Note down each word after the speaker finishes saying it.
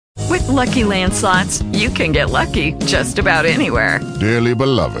Lucky Land Slots, you can get lucky just about anywhere. Dearly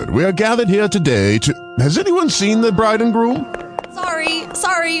beloved, we are gathered here today to... Has anyone seen the bride and groom?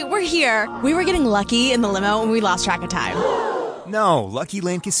 Sorry, we're here. We were getting lucky in the limo and we lost track of time. No, Lucky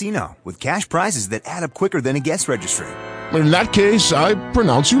Land Casino, with cash prizes that add up quicker than a guest registry. In that case, I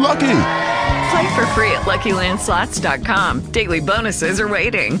pronounce you lucky. Play for free at LuckyLandSlots.com. Daily bonuses are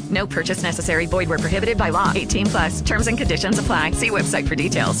waiting. No purchase necessary. Void where prohibited by law. 18 plus. Terms and conditions apply. See website for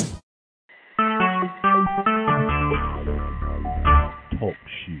details. Talk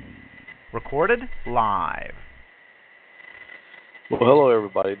show. Recorded live. Well, hello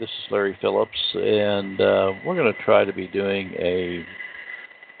everybody. This is Larry Phillips, and we're going to try to be doing a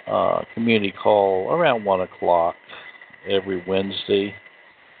community call around 1 o'clock every Wednesday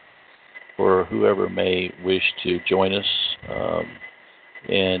for whoever may wish to join us.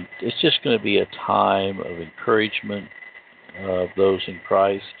 And it's just going to be a time of encouragement of those in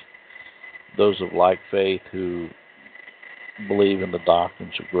Christ, those of like faith who believe in the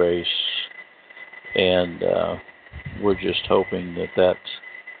doctrines of grace, and we're just hoping that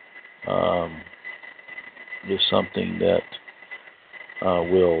is something that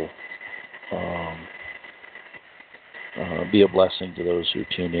will be a blessing to those who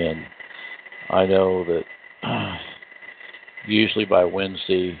tune in. I know that usually by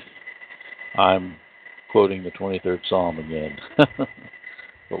Wednesday I'm quoting the 23rd Psalm again.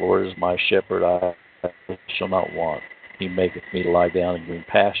 The Lord is my shepherd, I shall not want. He maketh me to lie down in green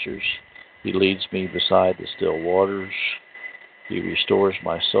pastures. He leads me beside the still waters. He restores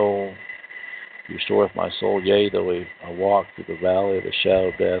my soul. He restoreth my soul. Yea, though I walk through the valley of the shadow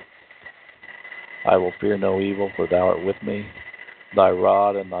of death, I will fear no evil, for thou art with me. Thy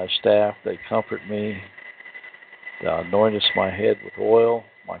rod and thy staff, they comfort me. Thou anointest my head with oil.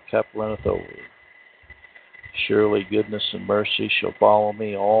 My cup runneth over. Surely goodness and mercy shall follow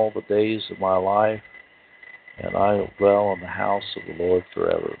me all the days of my life, and I will dwell in the house of the Lord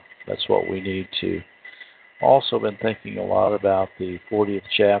forever. That's what we need to. Also been thinking a lot about the 40th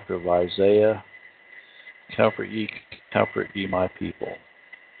chapter of Isaiah. Comfort ye my people.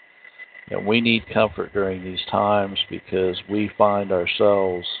 And we need comfort during these times because we find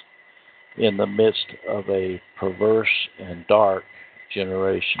ourselves in the midst of a perverse and dark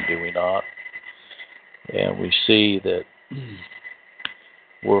generation, do we not? And we see that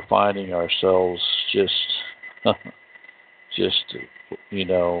we're finding ourselves just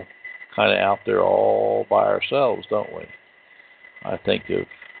kind of out there all by ourselves, don't we? I think of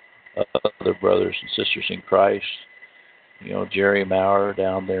other brothers and sisters in Christ, Jerry Maurer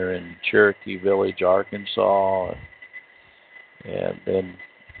down there in Cherokee Village, Arkansas, and then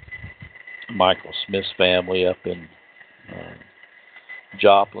Michael Smith's family up in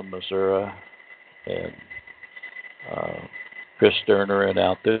Joplin, Missouri, and Chris Sterner and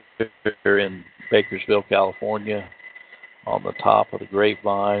out there in Bakersville, California, on the top of the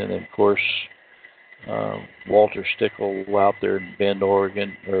Grapevine, and then of course Walter Stickle out there in Bend,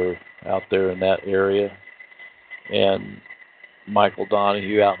 Oregon, or out there in that area, and Michael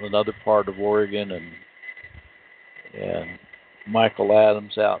Donahue out in another part of Oregon, and Michael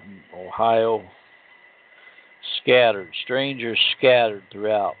Adams out in Ohio. Strangers scattered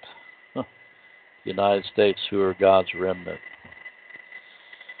throughout the United States who are God's remnant.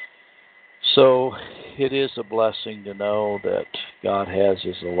 So it is a blessing to know that God has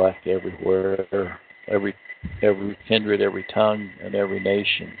His elect everywhere. Every kindred, every tongue, and every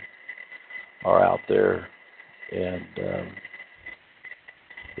nation are out there, and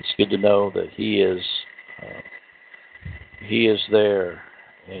it's good to know that He is there,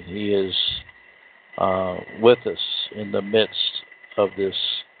 and He is with us in the midst of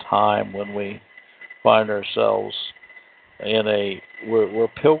this time when we find ourselves we're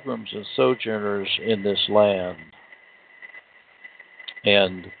pilgrims and sojourners in this land,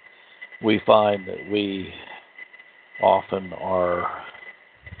 and we find that we often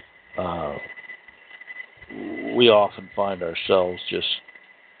find ourselves just,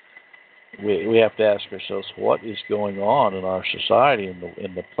 we have to ask ourselves, what is going on in our society, in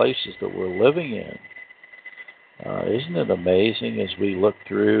the places that we're living in? Isn't it amazing as we look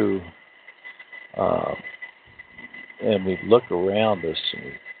through and we look around us,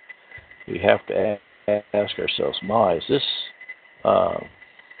 and we have to ask ourselves,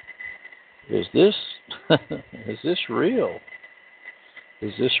 is this real?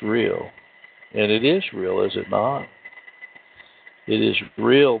 Is this real? And it is real, is it not? It is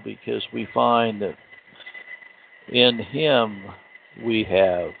real because we find that in Him we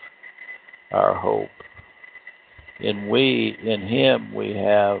have our hope. In Him we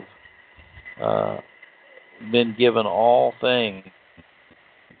have been given all things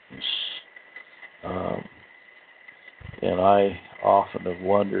I often have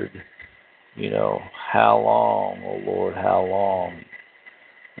wondered, how long, oh Lord, how long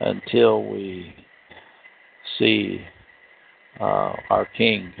until we see our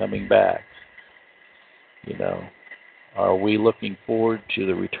King coming back? Are we looking forward to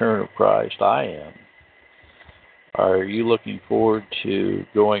the return of Christ? I am. Are you looking forward to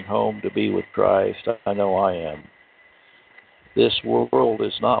going home to be with Christ? I know I am. This world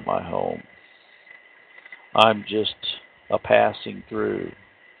is not my home. I'm just a passing through.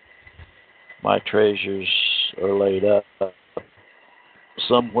 My treasures are laid up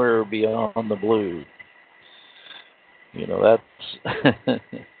somewhere beyond the blue. That's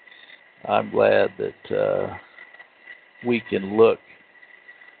I'm glad that we can look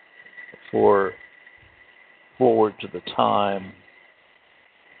forward to the time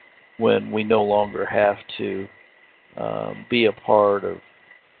when we no longer have to be a part of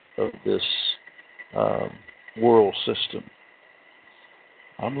this world system.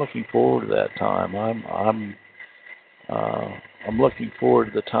 I'm looking forward to that time. I'm looking forward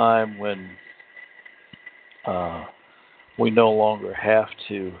to the time when we no longer have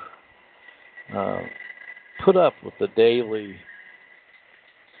to put up with the daily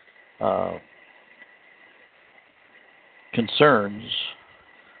concerns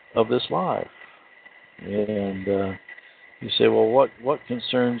of this life. And you say, well, what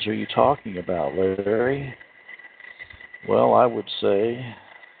concerns are you talking about, Larry? Well, I would say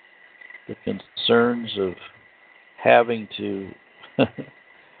the concerns of having to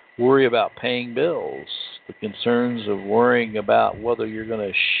worry about paying bills, the concerns of worrying about whether you're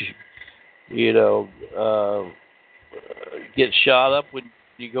going to, get shot up when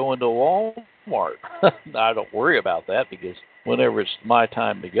you go into Walmart. I don't worry about that because whenever it's my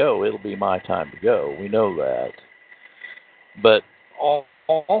time to go, it'll be my time to go. We know that. But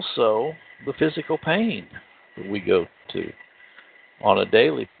also the physical pain that we go to on a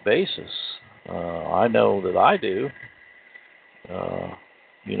daily basis. I know that I do.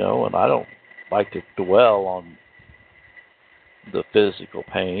 And I don't like to dwell on the physical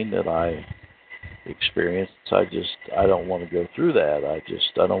pain that I experience. I don't want to go through that. I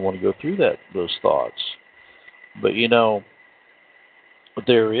don't want to go through those thoughts. But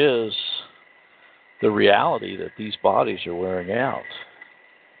there is the reality that these bodies are wearing out.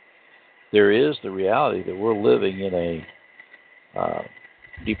 There is the reality that we're living in a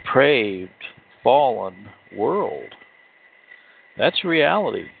depraved, fallen world. That's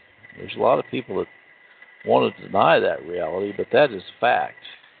reality. There's a lot of people that want to deny that reality, but that is fact.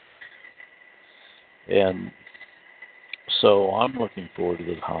 And so I'm looking forward to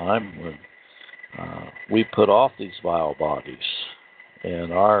the time when we put off these vile bodies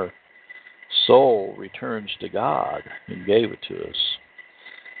and our soul returns to God and gave it to us.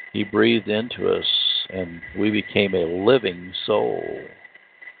 He breathed into us and we became a living soul.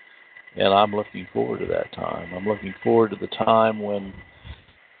 And I'm looking forward to that time. I'm looking forward to the time when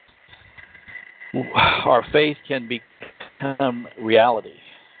our faith can become reality.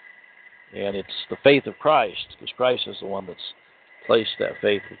 And it's the faith of Christ, because Christ is the one that's placed that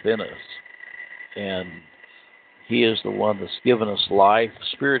faith within us. And He is the one that's given us life,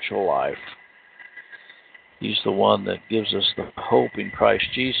 spiritual life. He's the one that gives us the hope in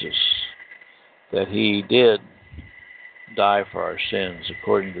Christ Jesus that He did die for our sins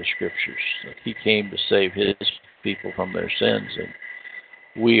according to the Scriptures, that He came to save His people from their sins. And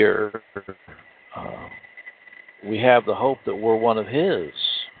we have the hope that we're one of His.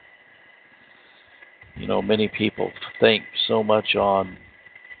 Many people think so much on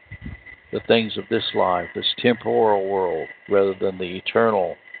the things of this life, this temporal world, rather than the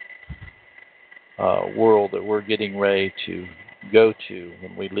eternal world that we're getting ready to go to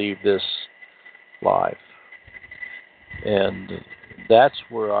when we leave this life. And that's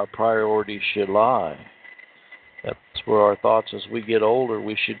where our priorities should lie. That's where our thoughts, as we get older,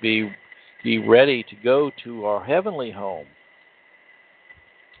 we should be ready to go to our heavenly home.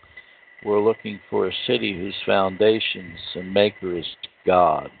 We're looking for a city whose foundations and maker is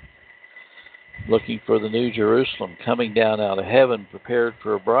God. Looking for the New Jerusalem coming down out of heaven, prepared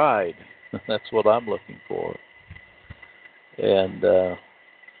for a bride. That's what I'm looking for. And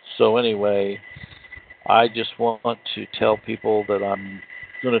so anyway, I just want to tell people that I'm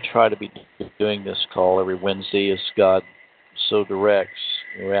going to try to be doing this call every Wednesday as God so directs,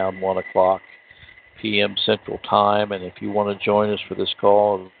 around 1 o'clock p.m. Central Time. And if you want to join us for this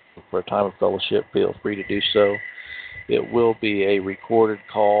call, for a time of fellowship, feel free to do so. It will be a recorded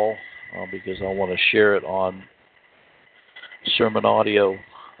call because I want to share it on sermon audio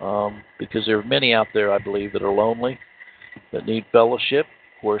because there are many out there, I believe, that are lonely, that need fellowship,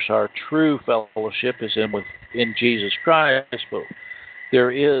 course, our true fellowship is in Jesus Christ, but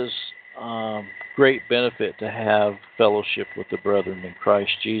there is great benefit to have fellowship with the brethren in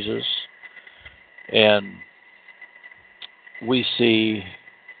Christ Jesus. And we see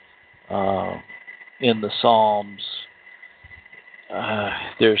in the Psalms,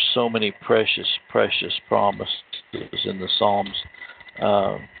 there's so many precious, precious promises in the Psalms.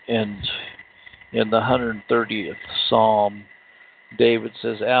 And in the 130th Psalm, David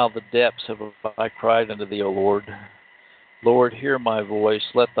says, "Out of the depths have I cried unto thee, O Lord. Lord, hear my voice.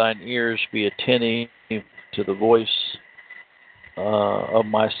 Let thine ears be attentive to the voice of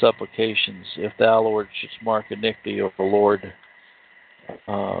my supplications. If thou, Lord, shouldst mark iniquity, O Lord,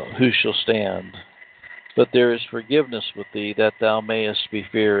 who shall stand? But there is forgiveness with thee, that thou mayest be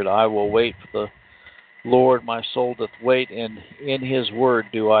feared. I will wait for the Lord, my soul doth wait, and in his word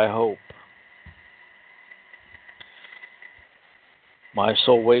do I hope. My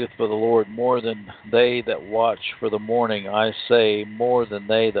soul waiteth for the Lord more than they that watch for the morning. I say, more than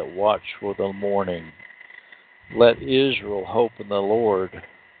they that watch for the morning. Let Israel hope in the Lord,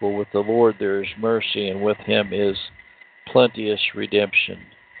 for with the Lord there is mercy, and with him is plenteous redemption.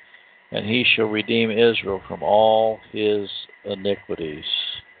 And he shall redeem Israel from all his iniquities."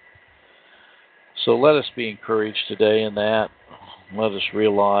 So let us be encouraged today in that. Let us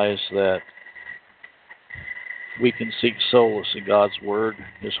realize that we can seek solace in God's Word.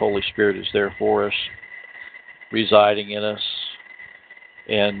 His Holy Spirit is there for us, residing in us.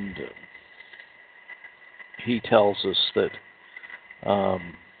 And he tells us that,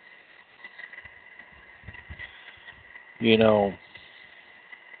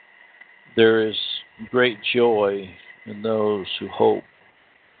 there is great joy in those who hope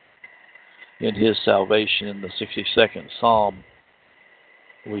in his salvation. In the 62nd Psalm,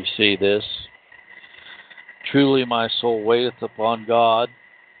 we see this. "Truly my soul waiteth upon God.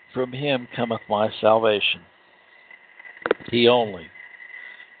 From him cometh my salvation. He only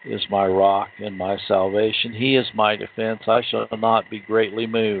is my rock and my salvation. He is my defense. I shall not be greatly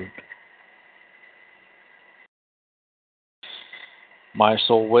moved. My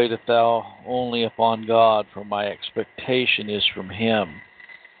soul waiteth thou only upon God, for my expectation is from him.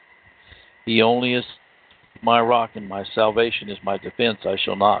 He only is my rock, and my salvation is my defense. I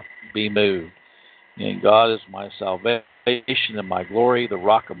shall not be moved. And God is my salvation and my glory, the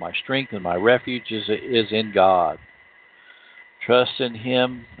rock of my strength, and my refuge is in God. Trust in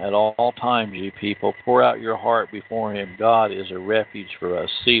him at all times, ye people. Pour out your heart before him. God is a refuge for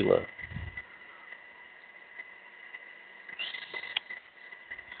us." Selah.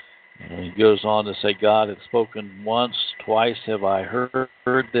 And he goes on to say, "God hath spoken once, twice have I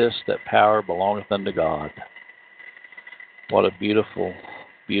heard this, that power belongeth unto God." What a beautiful,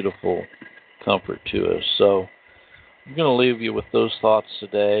 beautiful comfort to us. So I'm going to leave you with those thoughts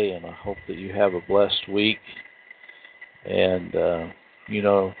today, and I hope that you have a blessed week. And,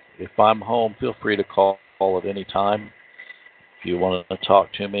 if I'm home, feel free to call at any time if you want to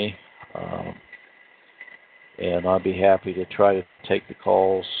talk to me. And I'll be happy to try to take the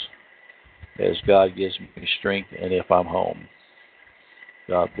calls as God gives me strength and if I'm home.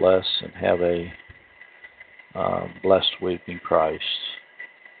 God bless, and have a blessed week in Christ.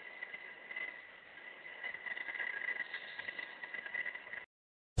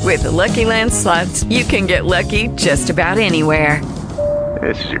 With the Lucky Land Slots, you can get lucky just about anywhere.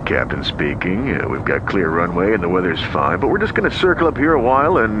 This is your captain speaking. We've got clear runway and the weather's fine, but we're just going to circle up here a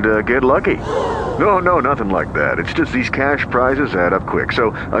while and get lucky. No, nothing like that. It's just these cash prizes add up quick.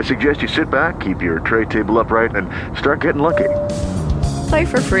 So I suggest you sit back, keep your tray table upright, and start getting lucky. Play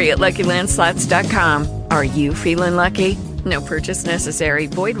for free at LuckyLandSlots.com. Are you feeling lucky? No purchase necessary.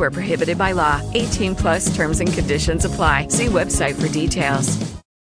 Void where prohibited by law. 18+ terms and conditions apply. See website for details.